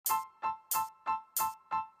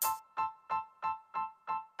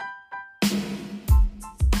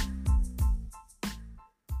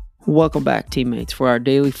Welcome back, teammates, for our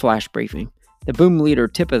daily flash briefing. The Boom Leader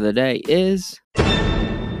tip of the day is: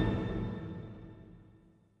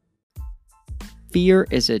 fear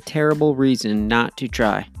is a terrible reason not to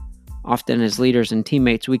try. Often as leaders and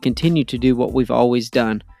teammates, we continue to do what we've always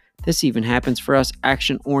done. This even happens for us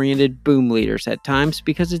action-oriented boom leaders at times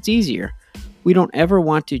because it's easier. We don't ever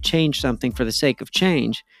want to change something for the sake of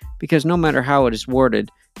change, because no matter how it is worded,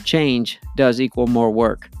 change does equal more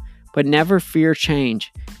work. But never fear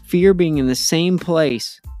change. Fear being in the same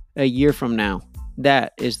place a year from now.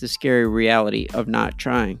 That is the scary reality of not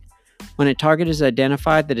trying. When a target is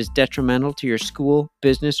identified that is detrimental to your school,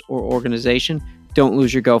 business, or organization, don't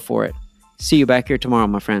lose your go for it. See you back here tomorrow,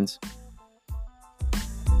 my friends.